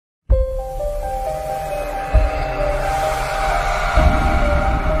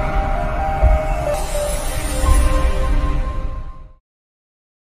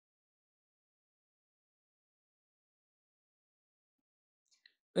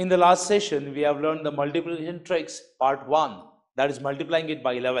In the last session, we have learned the multiplication tricks part 1, that is multiplying it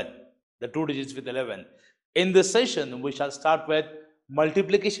by 11, the two digits with 11. In this session, we shall start with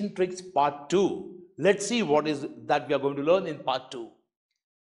multiplication tricks part 2. Let's see what is that we are going to learn in part 2.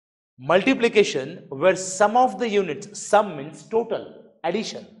 Multiplication where sum of the units, sum means total,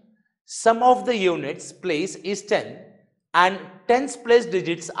 addition. Sum of the units place is 10 and tens place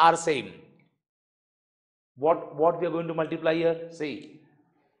digits are same. What we are going to multiply here? See.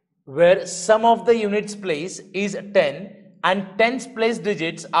 Where sum of the units place is 10 and tens place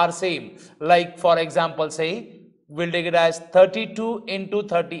digits are same. Like for example, say we'll take it as 32 into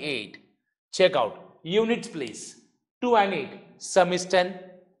 38. Check out units place 2 and 8, sum is 10,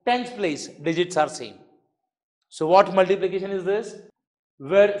 tens place digits are same. So what multiplication is this?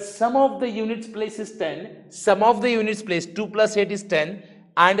 Where sum of the units place is 10, sum of the units place 2 plus 8 is 10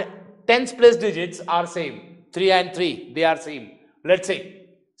 and tens place digits are same. 3 and 3, they are same. Let's say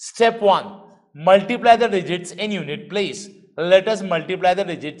step 1, multiply the digits in unit place. Let us multiply the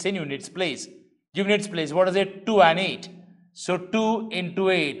digits in units place. Units place, what is it? 2 and 8. So 2 into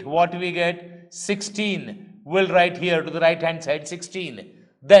 8, what we get? 16. We'll write here to the right hand side 16.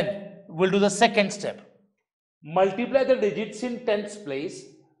 Then we'll do the second step. Multiply the digits in tens place,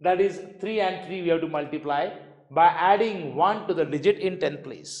 that is 3 and 3 we have to multiply by adding 1 to the digit in tenth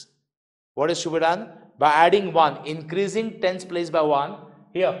place. What is to be done? By adding 1, increasing tens place by 1.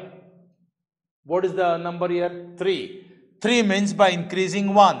 Here, what is the number here? 3. 3 means by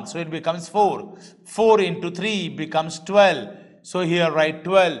increasing 1, so it becomes 4. 4 into 3 becomes 12. So here write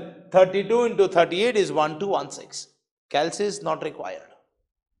 12. 32 into 38 is 1216. Calc is not required.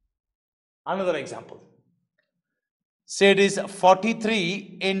 Another example. Say it is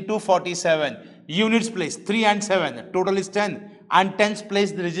 43 into 47. Units place 3 and 7. Total is 10. And tens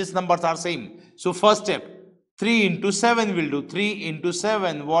place the digits numbers are same. So first step. 3 into 7 will do. 3 into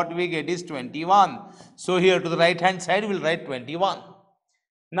 7, what we get is 21. So here to the right hand side, we'll write 21.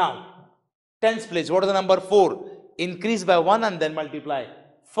 Now, tens place, what is the number? 4. Increase by 1 and then multiply.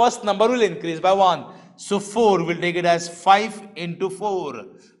 First number will increase by 1. So 4, we'll take it as 5 into 4.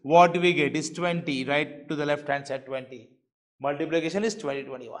 What we get is 20. Right to the left hand side, 20. Multiplication is 20,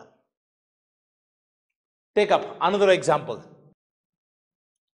 21. Take up another example.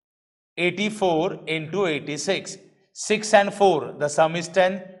 84 into 86. 6 and 4, the sum is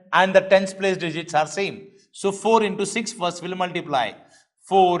 10 and the tens place digits are same. So 4 into 6 first will multiply.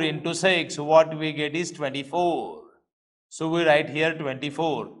 4 into 6, what we get is 24. So we write here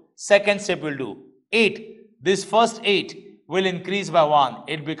 24. Second step will do 8. This first 8 will increase by 1.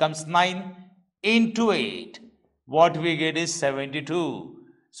 It becomes 9 into 8. What we get is 72.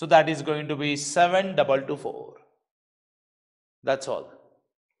 So that is going to be 7224. That's all.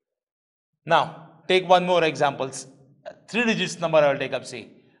 Now, take one more example. 3 digits number I will take up, see.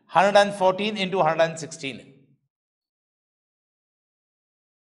 114 into 116.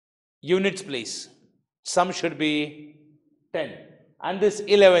 Units place. Sum should be 10. And this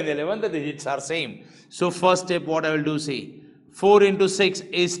 11, the digits are same. So, first step what I will do, see. 4 into 6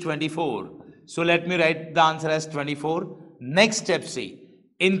 is 24. So, let me write the answer as 24. Next step, see.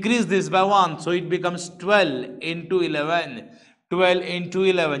 Increase this by 1. So, it becomes 12 into 11. 12 into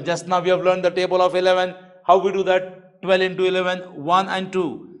 11. Just now we have learned the table of 11. How we do that? 12 into 11, 1 and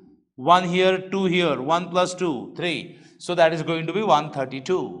 2. 1 here, 2 here. 1 plus 2, 3. So that is going to be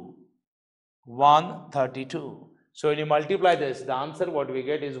 132. 132. So when you multiply this, the answer what we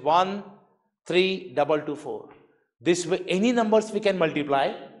get is 13224. This way any numbers we can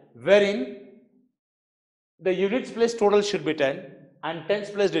multiply wherein the units place total should be 10 and tens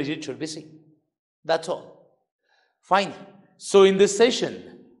place digit should be 6. That's all. Fine. So in this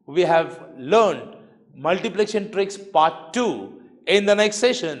session, we have learned multiplication tricks part 2. In the next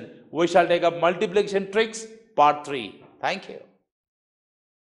session, we shall take up multiplication tricks part 3. Thank you.